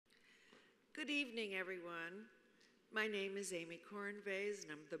Good evening, everyone. My name is Amy Korenvaes,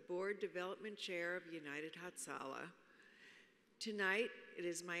 and I'm the Board Development Chair of United Hatzalah. Tonight, it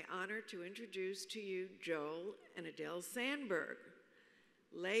is my honor to introduce to you Joel and Adele Sandberg.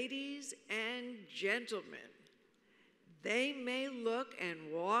 Ladies and gentlemen, they may look and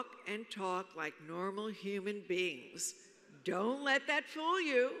walk and talk like normal human beings. Don't let that fool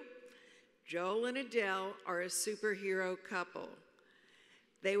you. Joel and Adele are a superhero couple.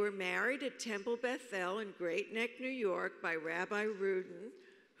 They were married at Temple Bethel in Great Neck, New York by Rabbi Rudin,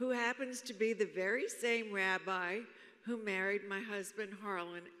 who happens to be the very same rabbi who married my husband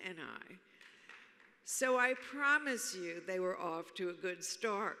Harlan and I. So I promise you they were off to a good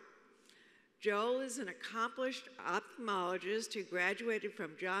start. Joel is an accomplished ophthalmologist who graduated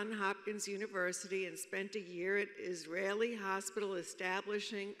from Johns Hopkins University and spent a year at Israeli hospital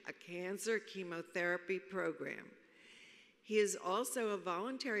establishing a cancer chemotherapy program. He is also a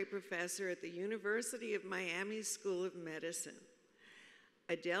voluntary professor at the University of Miami School of Medicine.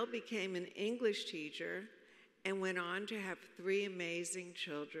 Adele became an English teacher and went on to have 3 amazing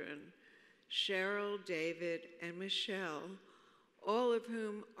children, Sheryl, David, and Michelle, all of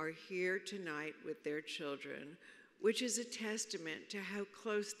whom are here tonight with their children, which is a testament to how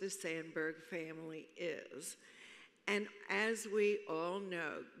close the Sandberg family is. And as we all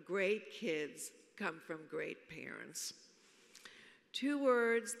know, great kids come from great parents. 2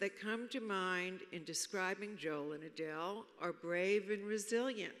 words that come to mind in describing Joel and Adele are brave and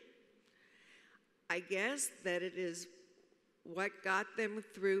resilient. I guess that it is what got them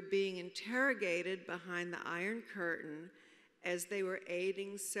through being interrogated behind the Iron Curtain as they were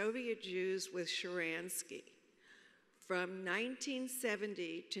aiding Soviet Jews with Sharansky. From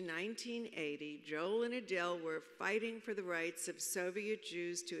 1970 to 1980, Joel and Adele were fighting for the rights of Soviet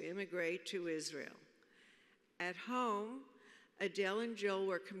Jews to immigrate to Israel. At home, Adele and Joel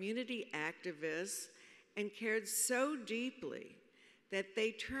were community activists and cared so deeply that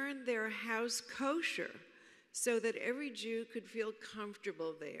they turned their house kosher so that every Jew could feel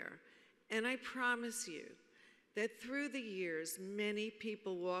comfortable there. And I promise you that through the years, many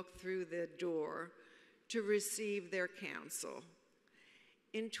people walked through the door to receive their counsel.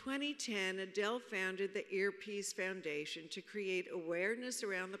 In 2010, Adele founded the Earpiece Foundation to create awareness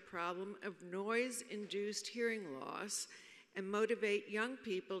around the problem of noise-induced hearing loss and motivate young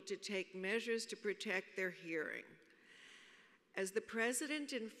people to take measures to protect their hearing. As the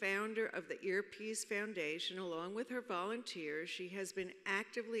president and founder of the Earpiece Foundation, along with her volunteers, she has been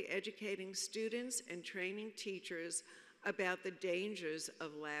actively educating students and training teachers about the dangers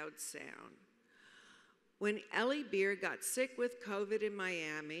of loud sound. When Ellie Beer got sick with COVID in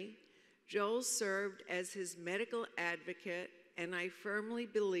Miami, Joel served as his medical advocate, and I firmly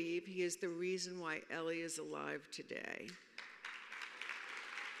believe he is the reason why Ellie is alive today.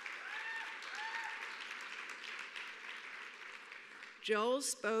 Joel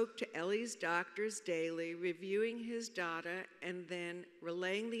spoke to Ellie's doctors daily, reviewing his data and then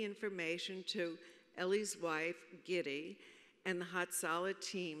relaying the information to Ellie's wife, Giddy, and the Hatzalah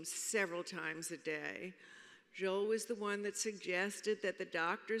team several times a day. Joel was the one that suggested that the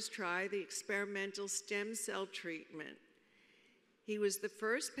doctors try the experimental stem cell treatment. He was the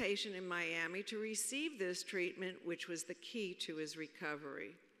first patient in Miami to receive this treatment, which was the key to his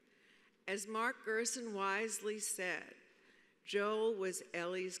recovery. As Mark Gerson wisely said, Joel was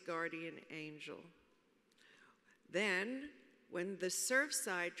Ellie's guardian angel. Then, when the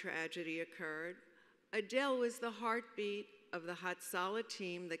Surfside tragedy occurred, Adele was the heartbeat of the Hatzalah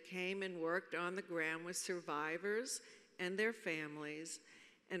team that came and worked on the ground with survivors and their families,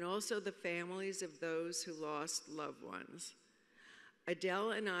 and also the families of those who lost loved ones.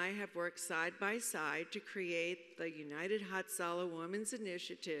 Adele and I have worked side by side to create the United Hatzalah Women's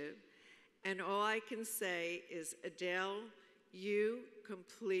Initiative, and all I can say is, Adele, you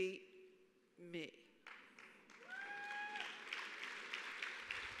complete me.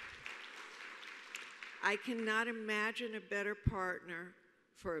 I cannot imagine a better partner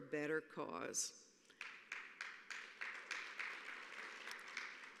for a better cause.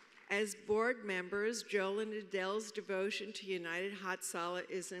 As board members, Joel and Adele's devotion to United Hatzalah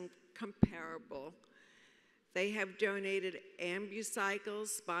is incomparable. They have donated ambucycles,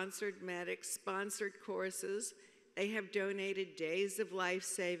 sponsored medics, sponsored courses. They have donated days of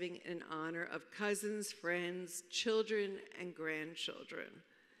life-saving in honor of cousins, friends, children, and grandchildren.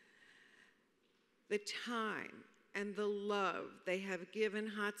 The time and the love they have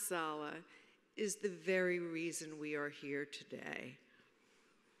given Hatzalah is the very reason we are here today.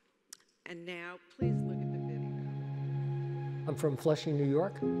 And now, please look at the video. I'm from Flushing, New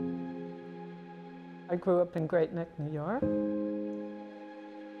York. I grew up in Great Neck, New York.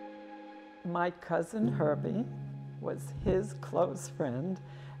 My cousin Herbie was his close friend,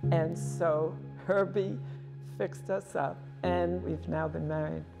 and so Herbie fixed us up, and we've now been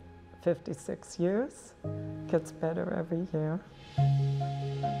married 56 years. Gets better every year.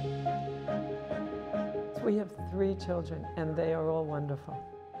 We have 3 children, and they are all wonderful.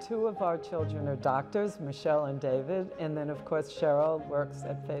 2 of our children are doctors, Michelle and David, and then of course Sheryl works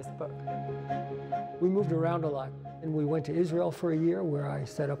at Facebook. We moved around a lot, and we went to Israel for a year where I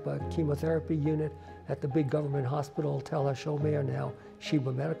set up a chemotherapy unit at the big government hospital, Tel HaShomer, now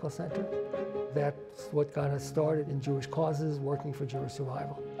Sheba Medical Center. That's what got us started in Jewish causes, working for Jewish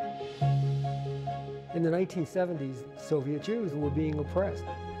survival. In the 1970s, Soviet Jews were being oppressed.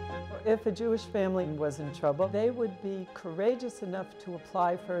 If a Jewish family was in trouble, they would be courageous enough to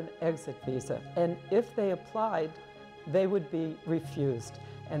apply for an exit visa. And if they applied, they would be refused.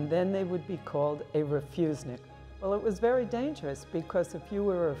 And then they would be called a refusnik. Well, it was very dangerous because if you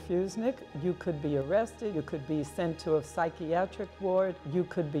were a refusnik, you could be arrested, you could be sent to a psychiatric ward, you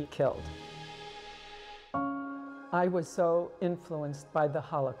could be killed. I was so influenced by the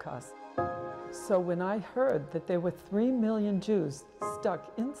Holocaust. So when I heard that there were 3 million Jews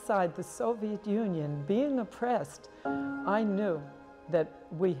stuck inside the Soviet Union being oppressed, I knew that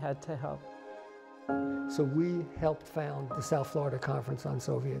we had to help. So we helped found the South Florida Conference on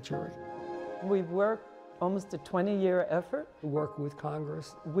Soviet Jewry. We worked almost a 20-year effort. We worked with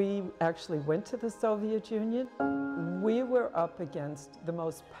Congress. We actually went to the Soviet Union. We were up against the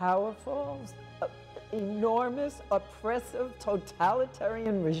most powerful, enormous, oppressive,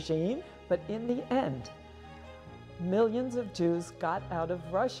 totalitarian regime. But in the end, millions of Jews got out of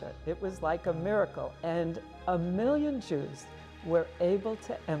Russia. It was like a miracle. And 1 million Jews were able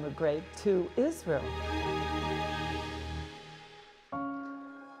to emigrate to Israel.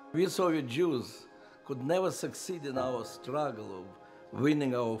 We Soviet Jews could never succeed in our struggle of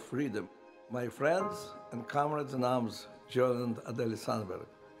winning our freedom. My friends and comrades in arms, Sheryl and Adele Sandberg,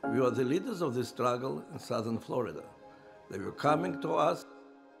 we were the leaders of this struggle in southern Florida. They were coming to us.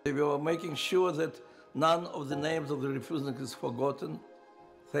 They were making sure that none of the names of the refuseniks is forgotten.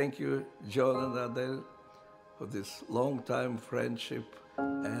 Thank you, Sheryl and Adele, for this long-time friendship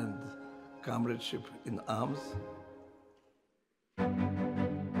and comradeship in arms.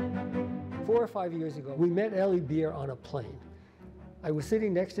 4 or 5 years ago, we met Eli Beer on a plane. I was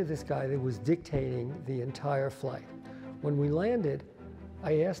sitting next to this guy that was dictating the entire flight. When we landed,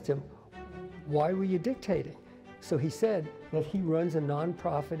 I asked him, "Why were you dictating?" So he said that he runs a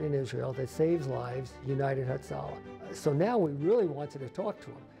nonprofit in Israel that saves lives, United Hatzalah. So now we really wanted to talk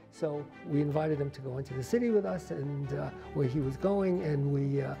to him. So we invited him to go into the city with us and where he was going, and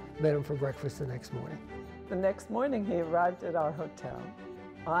we met him for breakfast the next morning. The next morning he arrived at our hotel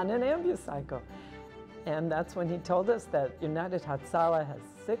on an ambucycle. And that's when he told us that United Hatzalah has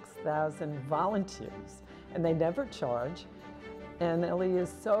 6,000 volunteers and they never charge. And Eli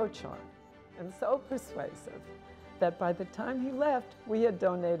is so charming and so persuasive that by the time he left, we had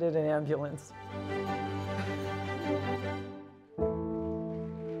donated an ambulance.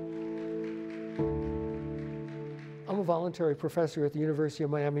 I'm a voluntary professor at the University of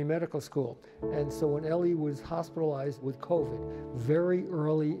Miami Medical School. And so when Eli was hospitalized with COVID, very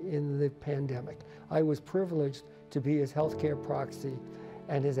early in the pandemic, I was privileged to be his healthcare proxy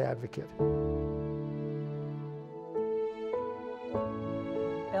and his advocate.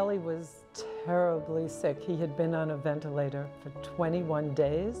 Eli was terribly sick. He had been on a ventilator for 21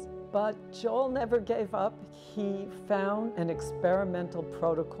 days, but Joel never gave up. He found an experimental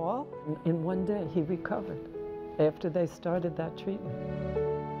protocol. In 1 day, he recovered after they started that treatment.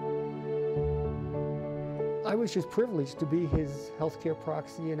 I was just privileged to be his healthcare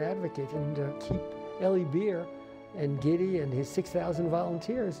proxy and advocate and keep Eli Beer and Giddy and his 6,000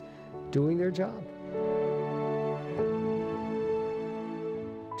 volunteers doing their job.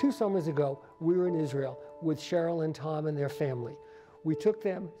 2 summers ago, we were in Israel with Sheryl and Tom and their family. We took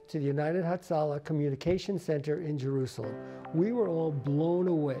them to the United Hatzalah Communication Center in Jerusalem. We were all blown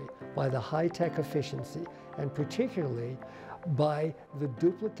away by the high-tech efficiency and particularly by the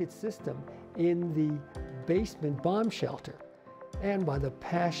duplicate system in the basement bomb shelter and by the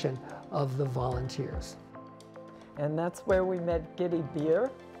passion of the volunteers. And that's where we met Giddy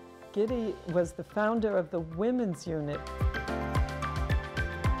Beer. Giddy was the founder of the women's unit.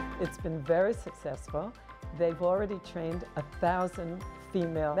 It's been very successful. They've already trained 1,000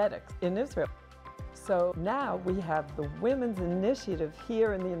 female medics in Israel. So now we have the Women's Initiative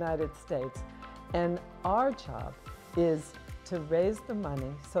here in the United States, and our job is to raise the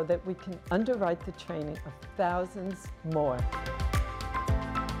money so that we can underwrite the training of thousands more.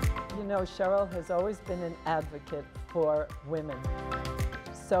 You know, Sheryl has always been an advocate for women.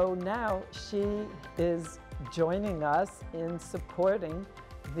 so now she is joining us in supporting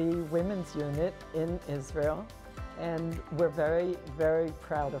the women's unit in Israel, and we're very, very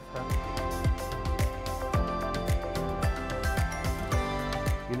proud of her.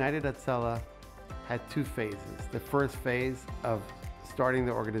 United Hatzalah had two phases. The first phase of starting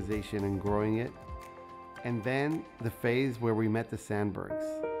the organization and growing it, and then the phase where we met the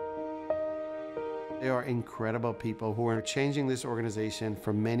Sandbergs. They are incredible people who are changing this organization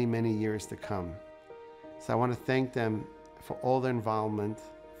for many, many years to come. So I want to thank them for all their involvement,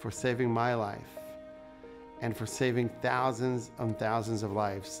 for saving my life, and for saving thousands and thousands of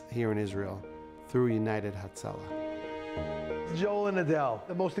lives here in Israel through United Hatzalah. Joel and Adele,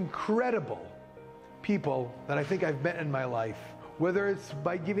 the most incredible people that I think I've met in my life, whether it's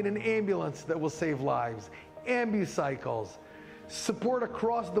by giving an ambulance that will save lives, ambucycles, support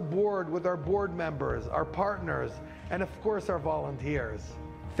across the board with our board members, our partners, and of course our volunteers.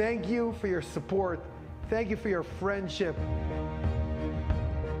 Thank you for your support. Thank you for your friendship.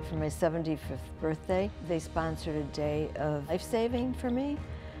 For my 75th birthday, they sponsored a day of life-saving for me,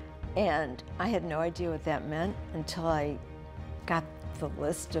 and I had no idea what that meant until I got the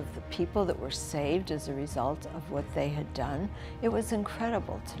list of the people that were saved as a result of what they had done. It was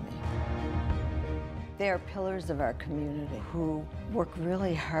incredible to me. They are pillars of our community who work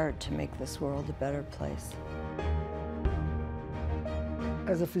really hard to make this world a better place.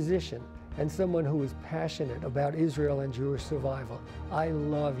 As a physician and someone who is passionate about Israel and Jewish survival, I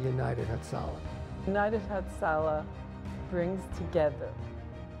love United Hatzalah. United Hatzalah brings together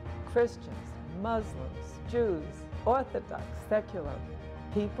Christians, Muslims, Jews, Orthodox, secular,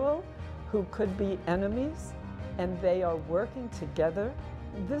 people who could be enemies, and they are working together.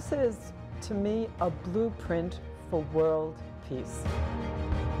 This is, to me, a blueprint for world peace.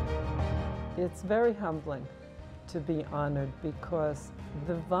 It's very humbling to be honored because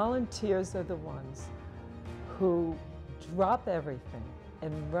the volunteers are the ones who drop everything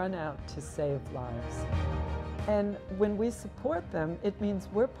and run out to save lives. And when we support them, it means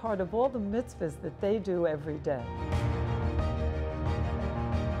we're part of all the mitzvahs that they do every day.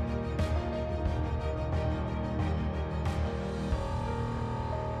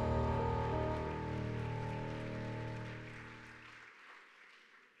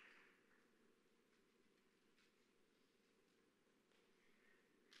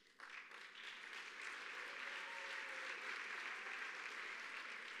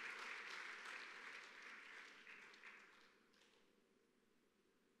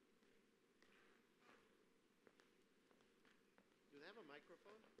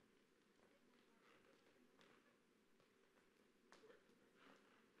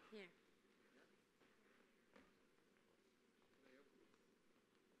 Here.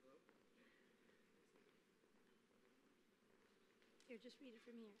 Here, just read it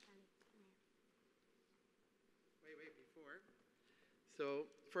from here, Connie. From here. Wait, before. So,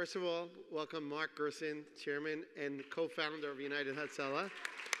 first of all, welcome Mark Gerson, Chairman and co-founder of United Hatzalah.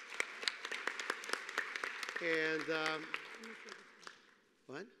 And,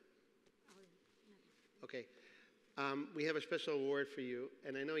 what? Okay. We have a special award for you,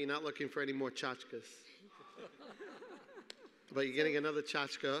 and I know you're not looking for any more tchotchkes. But you're getting another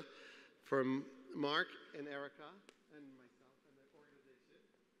tchotchke from Mark and Erica and myself and the organization.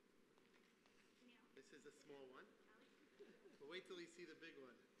 This is a small one. But wait till you see the big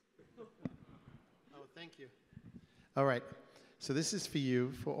one. Oh, thank you. All right. So this is for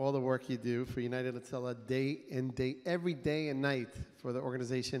you, for all the work you do for United Hatzalah every day and night for the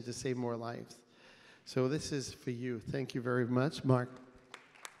organization to save more lives. So this is for you. Thank you very much, Mark.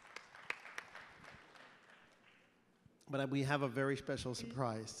 But we have a very special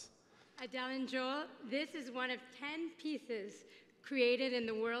surprise. Adele and Joel, this is one of 10 pieces created in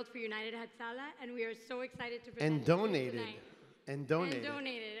the world for United Hatzalah, and we are so excited to present it to you tonight. And donated.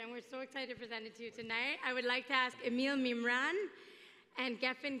 And we're so excited to present it to you tonight. I would like to ask Emil Mimran and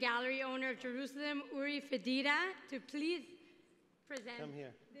Geffen Gallery owner of Jerusalem, Uri Fedida, to please present Come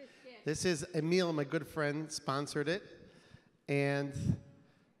here. this gift. This is Emil, my good friend, sponsored it. And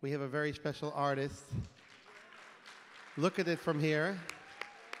we have a very special artist. Look at it from here.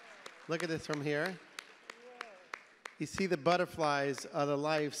 Look at this from here. You see the butterflies are the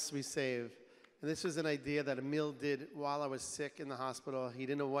lives we save. And this was an idea that Emil did while I was sick in the hospital. He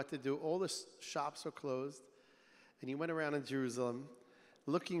didn't know what to do. All the shops were closed. And he went around in Jerusalem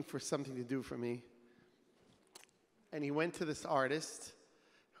looking for something to do for me. And he went to this artist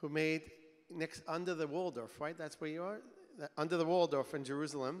who made under the Waldorf, right? That's where you are? Under the Waldorf in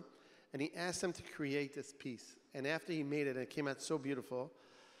Jerusalem. And he asked him to create this piece. And after he made it, and it came out so beautiful,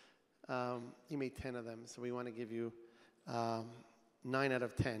 he made 10 of them. So we want to give you 9 out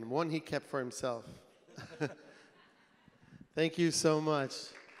of 10. One he kept for himself. Thank you so much.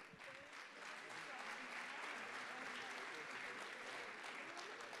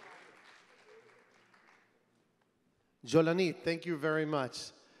 Jolani, thank you very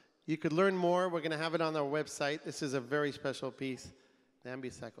much. You could learn more. We're going to have it on our website. This is a very special piece.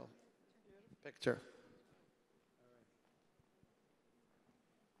 Nambi Seko. Picture.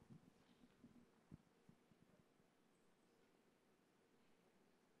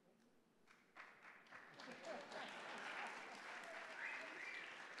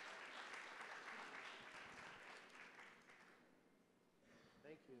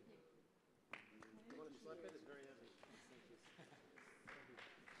 Thank you. You want to slip it? It's very heavy.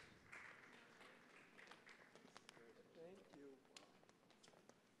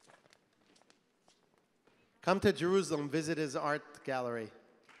 Come to Jerusalem, visit his art gallery.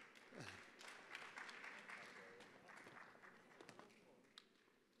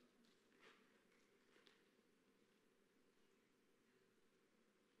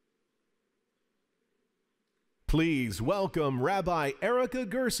 Please welcome Rabbi Erica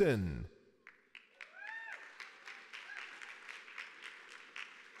Gerson.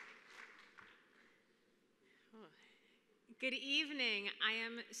 Good evening. I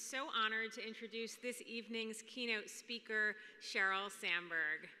am so honored to introduce this evening's keynote speaker, Sheryl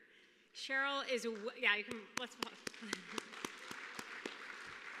Sandberg. Sheryl is,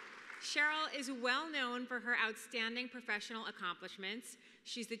 Sheryl is well known for her outstanding professional accomplishments.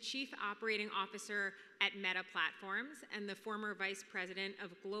 She's the Chief Operating Officer at Meta Platforms and the former Vice President of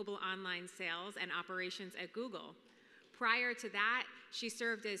Global Online Sales and Operations at Google. Prior to that, she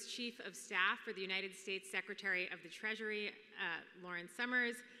served as Chief of Staff for the United States Secretary of the Treasury, Lawrence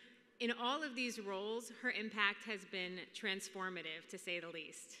Summers. In all of these roles, her impact has been transformative, to say the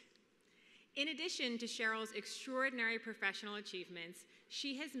least. In addition to Sheryl's extraordinary professional achievements,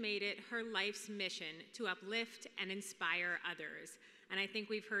 she has made it her life's mission to uplift and inspire others. And I think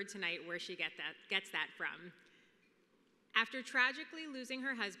we've heard tonight where she gets that from. After tragically losing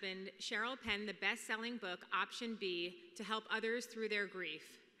her husband, Sheryl penned the best-selling book, Option B, to help others through their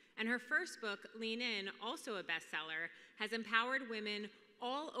grief. And her first book, Lean In, also a bestseller, has empowered women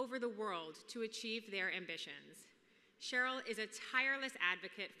all over the world to achieve their ambitions. Sheryl is a tireless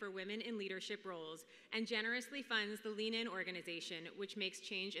advocate for women in leadership roles and generously funds the Lean In organization, which makes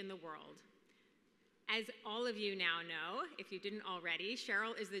change in the world. As all of you now know, if you didn't already,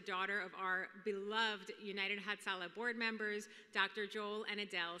 Sheryl is the daughter of our beloved United Hatzalah board members, Dr. Joel and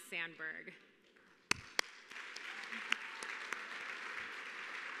Adele Sandberg.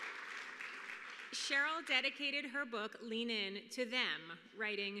 Sheryl dedicated her book, Lean In, to them,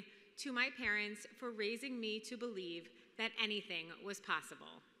 writing, "To my parents for raising me to believe that anything was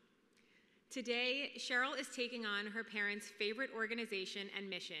possible." Today, Sheryl is taking on her parents' favorite organization and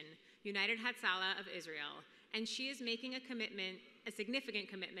mission, United Hatzalah of Israel, and she is making a significant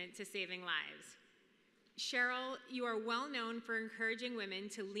commitment to saving lives. Sheryl, you are well known for encouraging women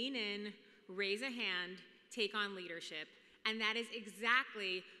to lean in, raise a hand, take on leadership, and that is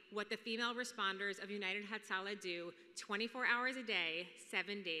exactly what the female responders of United Hatzalah do 24 hours a day,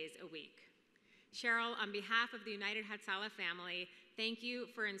 7 days a week. Sheryl, on behalf of the United Hatzalah family, thank you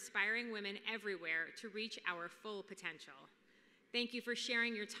for inspiring women everywhere to reach our full potential. Thank you for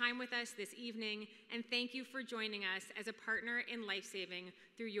sharing your time with us this evening, and thank you for joining us as a partner in life-saving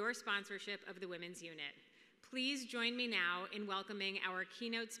through your sponsorship of the Women's Unit. Please join me now in welcoming our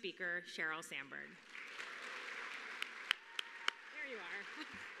keynote speaker, Sheryl Sandberg. There you are.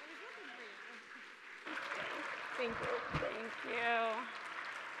 I was looking for you. Thank you.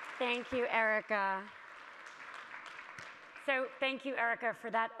 Thank you, Erica. So thank you, Erica, for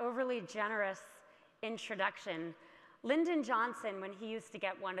that overly generous introduction. Lyndon Johnson, when he used to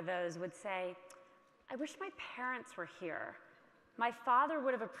get one of those, would say, "I wish my parents were here. My father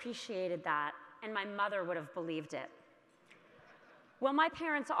would have appreciated that, and my mother would have believed it." Well, my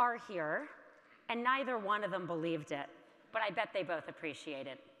parents are here, and neither one of them believed it, but I bet they both appreciate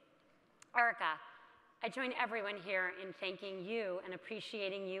it. Erica, I join everyone here in thanking you and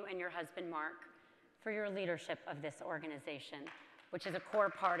appreciating you and your husband, Mark, for your leadership of this organization, which is a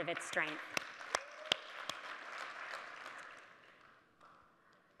core part of its strength.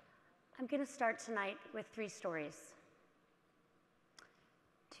 I'm going to start tonight with 3 stories.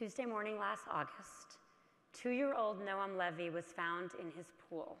 Tuesday morning last August, 2-year-old Noam Levy was found in his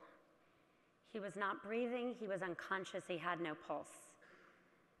pool. He was not breathing, he was unconscious, he had no pulse.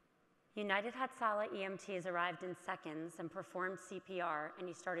 United Hatzalah EMTs arrived in seconds and performed CPR, and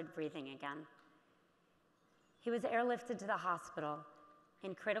he started breathing again. He was airlifted to the hospital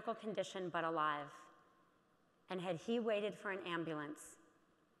in critical condition but alive. and had he waited for an ambulance,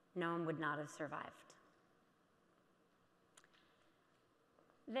 no one would not have survived.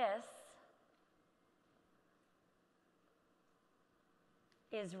 This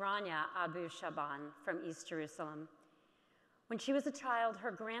is Rania Abu Shaban from East Jerusalem. When she was a child,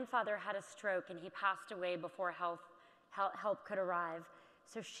 her grandfather had a stroke and he passed away before help could arrive.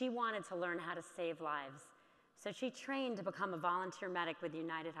 So she wanted to learn how to save lives. So she trained to become a volunteer medic with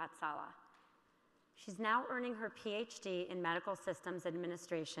United Hatzalah. She's now earning her PhD in medical systems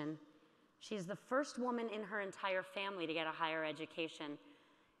administration. She's the first woman in her entire family to get a higher education.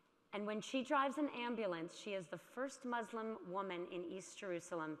 And when she drives an ambulance, she is the first Muslim woman in East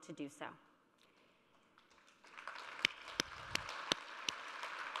Jerusalem to do so.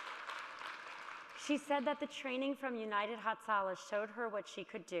 She said that the training from United Hatzalah showed her what she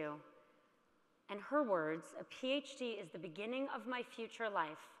could do. In her words, a PhD is the beginning of my future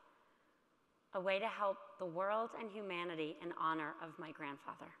life, a way to help the world and humanity in honor of my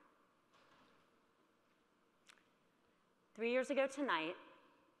grandfather. 3 years ago tonight,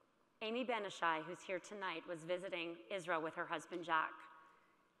 Amy Benishai, who's here tonight, was visiting Israel with her husband, Jack.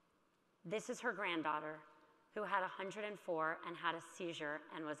 This is her granddaughter, who had 104 and had a seizure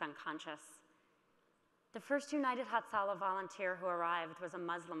and was unconscious. The first United Hatzalah volunteer who arrived was a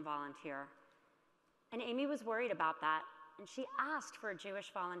Muslim volunteer. And Amy was worried about that, and she asked for a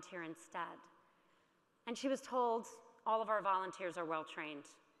Jewish volunteer instead. And she was told, all of our volunteers are well trained.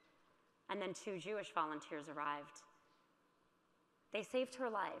 And then 2 Jewish volunteers arrived. They saved her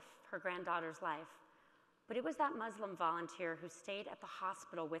life, her granddaughter's life. But it was that Muslim volunteer who stayed at the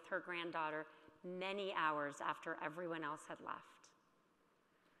hospital with her granddaughter many hours after everyone else had left.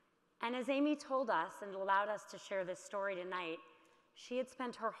 And as Amy told us and allowed us to share this story tonight, she had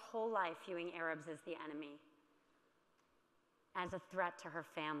spent her whole life viewing Arabs as the enemy, as a threat to her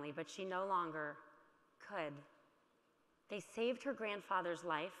family, but she no longer could. They saved her grandfather's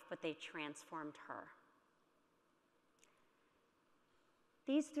life, but they transformed her.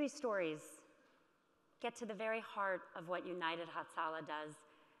 These 3 stories get to the very heart of what United Hatzalah does,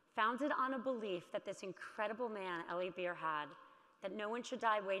 founded on a belief that this incredible man, Eli Bir, had, that no one should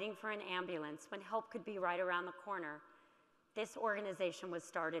die waiting for an ambulance when help could be right around the corner. This organization was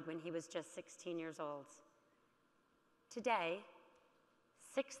started when he was just 16 years old. Today,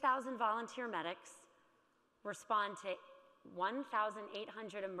 6,000 volunteer medics respond to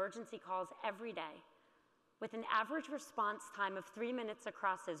 1,800 emergency calls every day, with an average response time of 3 minutes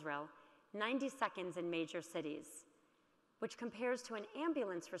across Israel, 90 seconds in major cities, which compares to an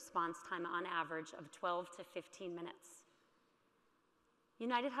ambulance response time on average of 12 to 15 minutes.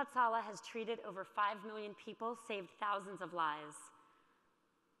 United Hatzalah has treated over 5 million people, saved thousands of lives.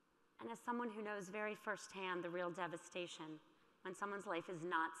 And as someone who knows very firsthand the real devastation when someone's life is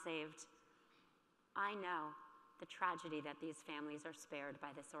not saved, I know the tragedy that these families are spared by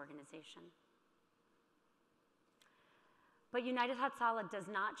this organization. But United Hatzalah does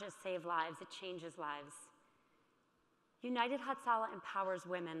not just save lives, it changes lives. United Hatzalah empowers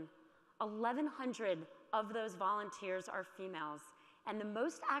women. 1,100 of those volunteers are females, and the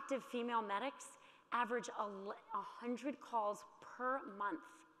most active female medics average 100 calls per month.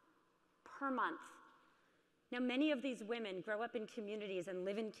 Per month. Now, many of these women grow up in communities and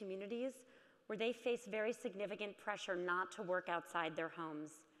live in communities where they face very significant pressure not to work outside their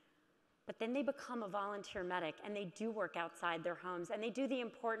homes. But then they become a volunteer medic, and they do work outside their homes, and they do the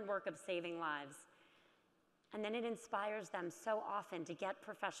important work of saving lives. And then it inspires them so often to get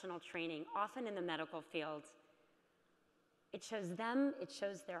professional training, often in the medical field. It shows them, it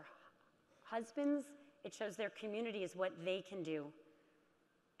shows their husbands, it shows their communities what they can do.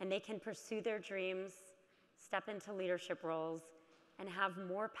 And they can pursue their dreams, step into leadership roles, and have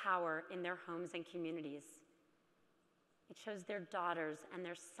more power in their homes and communities. It shows their daughters and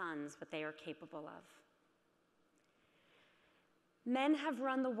their sons what they are capable of. Men have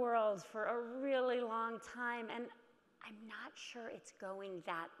run the world for a really long time, and I'm not sure it's going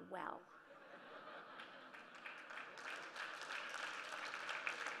that well.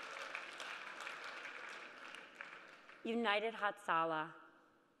 United Hatzalah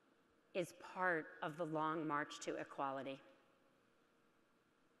is part of the long march to equality.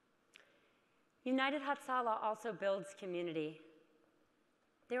 United Hatzalah also builds community.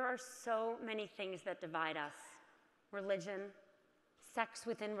 There are so many things that divide us: religion, sex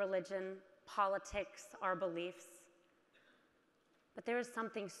within religion, politics, our beliefs. But there is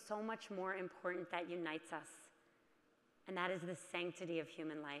something so much more important that unites us, and that is the sanctity of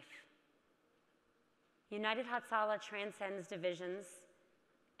human life. United Hatzalah transcends divisions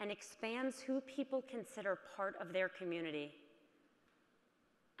and expands who people consider part of their community.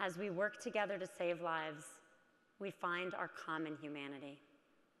 As we work together to save lives, we find our common humanity.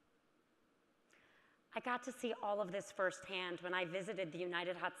 I got to see all of this firsthand when I visited the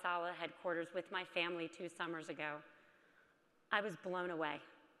United Hatzalah headquarters with my family 2 summers ago. I was blown away.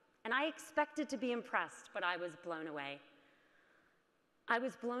 And I expected to be impressed, but I was blown away. I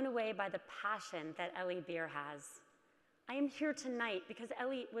was blown away by the passion that Eli Beer has. I am here tonight because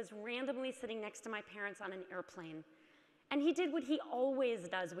Eli was randomly sitting next to my parents on an airplane. And he did what he always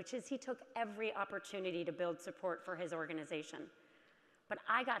does, which is he took every opportunity to build support for his organization. But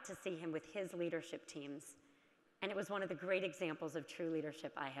I got to see him with his leadership teams, and it was one of the great examples of true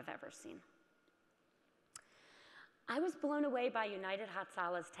leadership I have ever seen. I was blown away by United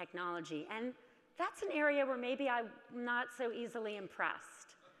Hatzalah's technology, and that's an area where maybe I'm not so easily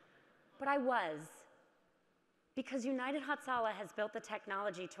impressed. But I was, because United Hatzalah has built the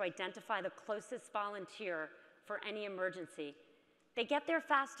technology to identify the closest volunteer for any emergency. They get there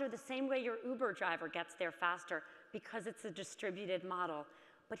faster the same way your Uber driver gets there faster, because it's a distributed model.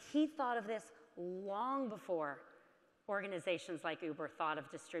 But he thought of this long before organizations like Uber thought of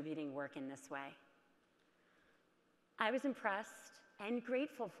distributing work in this way. I was impressed and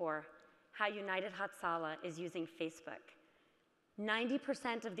grateful for how United Hatzalah is using Facebook.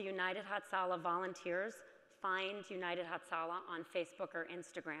 90% of the United Hatzalah volunteers find United Hatzalah on Facebook or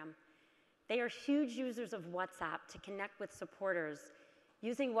Instagram. They are huge users of WhatsApp to connect with supporters,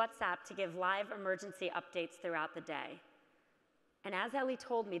 using WhatsApp to give live emergency updates throughout the day. And as Eli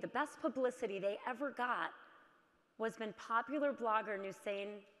told me, the best publicity they ever got was when popular blogger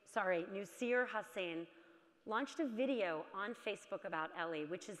Nusir Hussain launched a video on Facebook about Eli,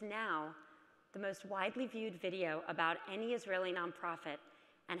 which is now the most widely viewed video about any Israeli nonprofit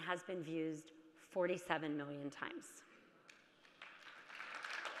and has been viewed 47 million times.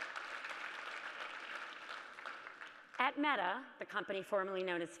 At Meta, the company formerly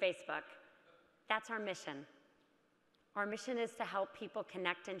known as Facebook, that's our mission. Our mission is to help people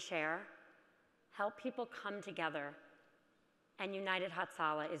connect and share, help people come together, and United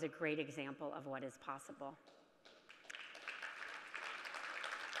Hatzalah is a great example of what is possible.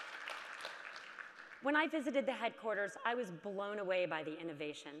 When I visited the headquarters, I was blown away by the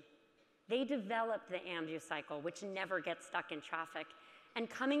innovation. They developed the AmbuCycle, which never gets stuck in traffic, and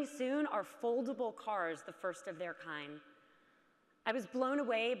coming soon are foldable cars, the first of their kind. I was blown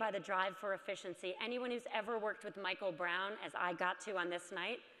away by the drive for efficiency. Anyone who's ever worked with Michael Brown, as I got to on this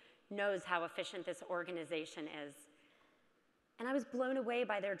night, knows how efficient this organization is. And I was blown away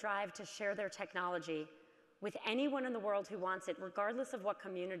by their drive to share their technology with anyone in the world who wants it, regardless of what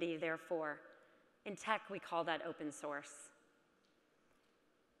community they're for. In tech, we call that open source.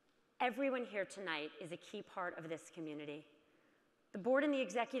 Everyone here tonight is a key part of this community. The board and the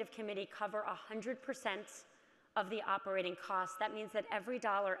executive committee cover 100% of the operating costs. That means that every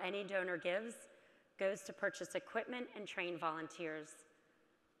dollar any donor gives goes to purchase equipment and train volunteers.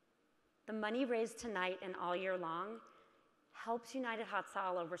 The money raised tonight and all year long helps United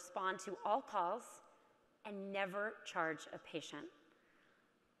Hatzalah respond to all calls and never charge a patient.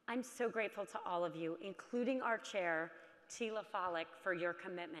 I'm so grateful to all of you, including our chair, Tila Falik, for your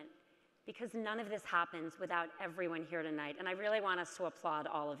commitment, because none of this happens without everyone here tonight, and I really want us to applaud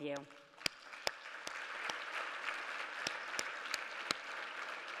all of you.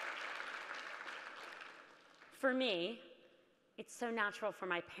 For me, it's so natural for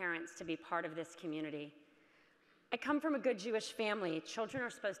my parents to be part of this community. I come from a good Jewish family. Children are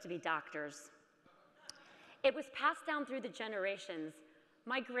supposed to be doctors. It was passed down through the generations.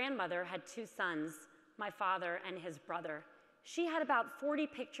 My grandmother had 2 sons, my father and his brother. She had about 40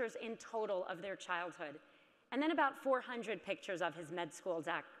 pictures in total of their childhood, and then about 400 pictures of his med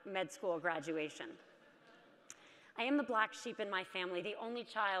school graduation. I am the black sheep in my family, the only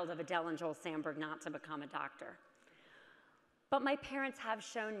child of Adele and Joel Sandberg not to become a doctor. But my parents have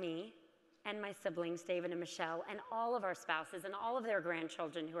shown me and my siblings, David and Michelle, and all of our spouses and all of their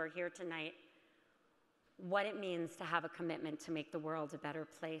grandchildren who are here tonight, what it means to have a commitment to make the world a better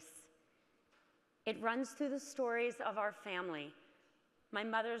place. It runs through the stories of our family. My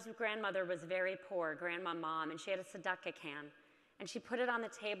mother's grandmother was very poor, Grandma Mom, and she had a tzedakah can. And she put it on the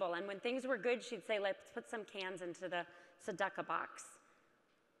table, and when things were good, she'd say, let's put some cans into the tzedakah box.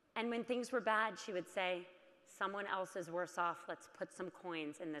 And when things were bad, she would say, someone else is worse off, let's put some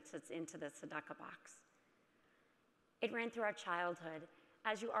coins into the tzedakah box. It ran through our childhood.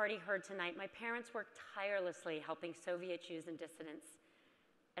 As you already heard tonight, my parents worked tirelessly helping Soviet Jews and dissidents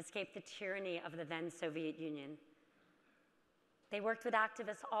escape the tyranny of the then Soviet Union. They worked with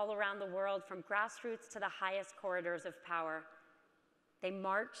activists all around the world, from grassroots to the highest corridors of power. They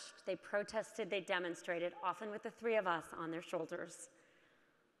marched, they protested, they demonstrated, often with the 3 of us on their shoulders.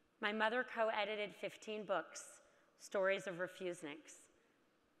 My mother co-edited 15 books stories of refuseniks.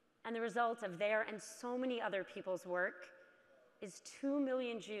 And the result of their and so many other people's work is 2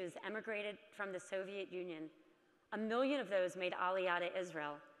 million Jews emigrated from the Soviet Union. 1 million of those made Aliyah to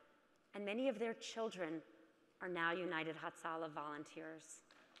Israel, and many of their children are now United Hatzalah volunteers.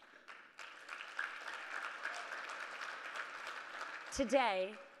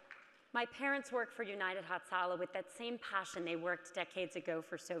 Today, my parents work for United Hatzalah with that same passion they worked decades ago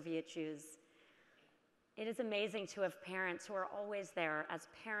for Soviet Jews. It is amazing to have parents who are always there as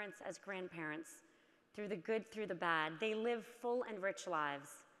parents, as grandparents, through the good, through the bad. They live full and rich lives,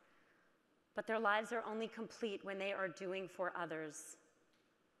 but their lives are only complete when they are doing for others.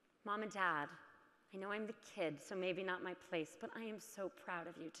 Mom and Dad, I know I'm the kid, so maybe not my place, but I am so proud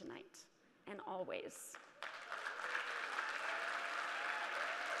of you tonight and always.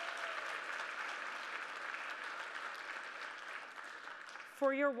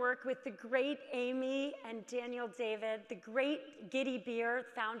 For your work with the great Amy and Daniel David, the great Giddy Beer,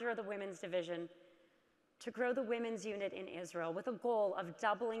 founder of the Women's Division, to grow the women's unit in Israel with a goal of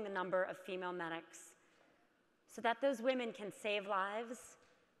doubling the number of female medics so that those women can save lives,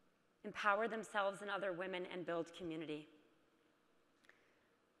 empower themselves and other women, and build community.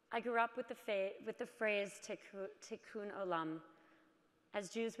 I grew up with the phrase tikkun olam. As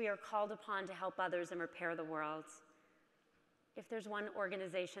Jews, we are called upon to help others and repair the world. If there's one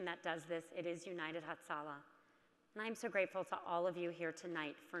organization that does this, it is United Hatzalah. And I'm so grateful to all of you here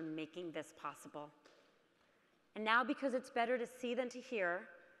tonight for making this possible. And now, because it's better to see than to hear,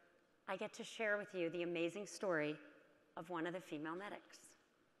 I get to share with you the amazing story of one of the female medics.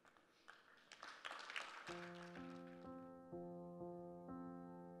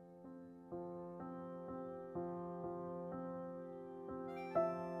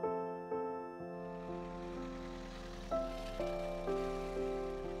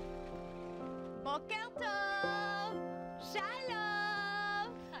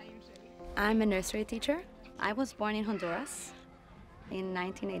 I'm a nursery teacher. I was born in Honduras in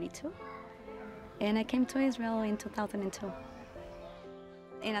 1982, and I came to Israel in 2002.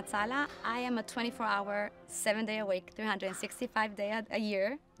 In Hatzalah, I am a 24-hour, 7-day-a-week,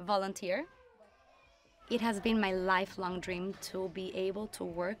 365-day-a-year volunteer. It has been my lifelong dream to be able to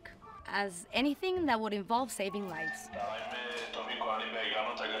work as anything that would involve saving lives.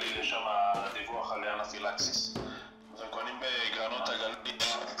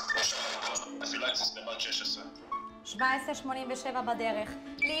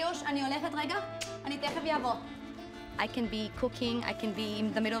 I can be cooking, I can be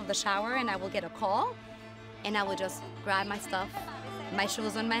in the middle of the shower, and I will get a call, and I will just grab my stuff, my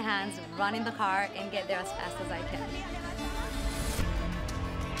shoes on my hands, run in the car, and get there as fast as I can.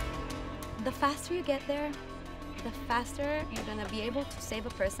 The faster you get there, the faster you're gonna be able to save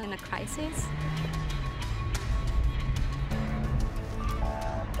a person in a crisis.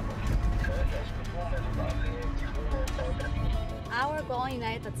 Our goal in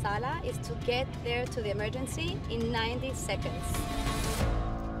United Hatzalah is to get there to the emergency in 90 seconds.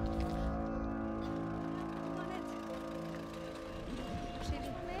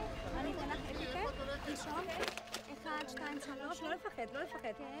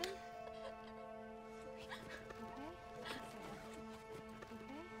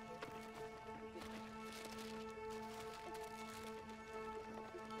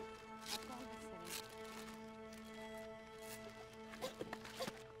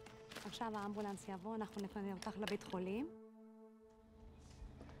 עכשיו האמבולנס יבוא, אנחנו נפנה אותך לבית חולים.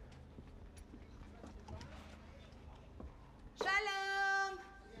 שלום!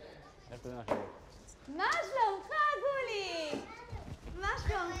 מה שלומך, גולי? מה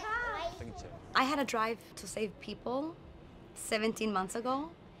שלומך? I had a drive to save people 17 months ago,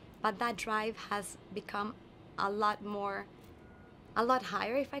 but that drive has become a lot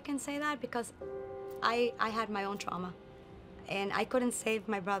higher, if I can say that, because I had my own trauma and I couldn't save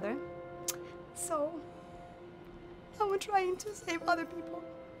my brother. So, I was trying to save other people.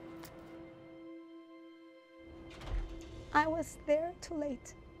 I was there too late.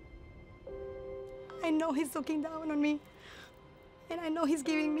 I know he's looking down on me, and I know he's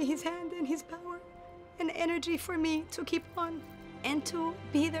giving me his hand and his power and energy for me to keep on and to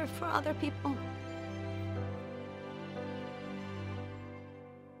be there for other people.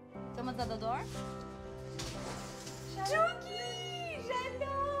 Someone's at the door?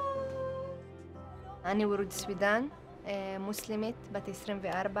 אני ורוד סווידן, מוסלמית, בת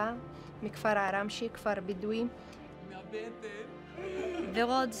 24, מכפר ערמשי, כפר בדואי.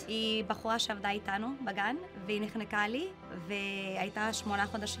 ורוד היא בחורה שעבדה איתנו בגן, והיא נחנקה לי, והייתה 8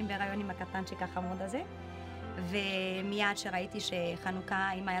 חודשים בהיריון עם הקטנצ'יק החמוד הזה. ומיד שראיתי שחנוכה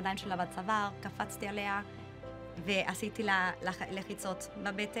עם הידיים שלה בצוואר, קפצתי עליה, ועשיתי לה לחיצות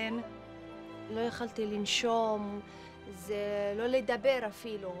בבטן. לא יכלתי לנשום, זה לא לדבר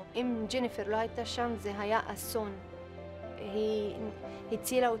אפילו. אם ג'ניפר לא הייתה שם זה היה אסון. היא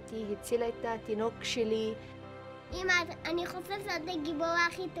הצילה אותי, הצילה את התינוק שלי. אמא, אני חושבת שאת הגיבורה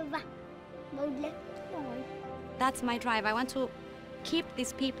הכי טובה. מעולה. That's my drive. I want to keep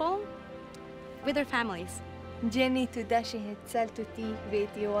these people with their families. ג'ני, תודה שהצלת אותי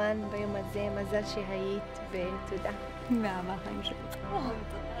ואת יואן ביום הזה. מזל שהיית ותודה. מאהבה חיים שלי.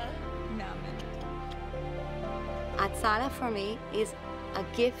 מאמן. Attias for me is a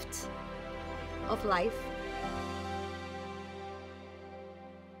gift of life.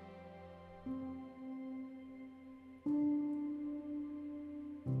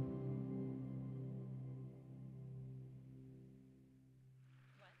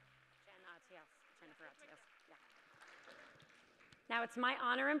 Jennifer Attias, yeah. Now it's my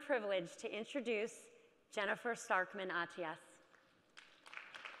honor and privilege to introduce Jennifer Starkman Attias.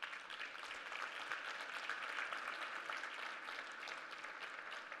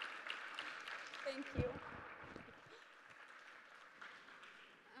 Thank you.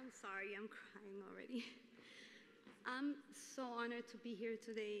 I'm sorry, I'm crying already. I'm so honored to be here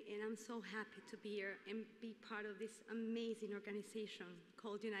today, and I'm so happy to be here and be part of this amazing organization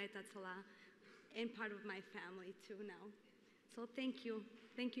called United Attias, and part of my family too now. So thank you.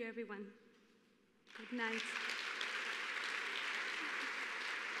 Thank you, everyone. Good night.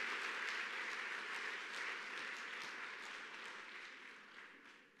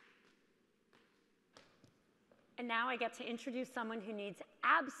 And now I get to introduce someone who needs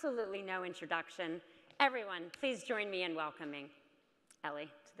absolutely no introduction. Everyone, please join me in welcoming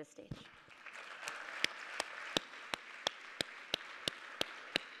Ellie to the stage.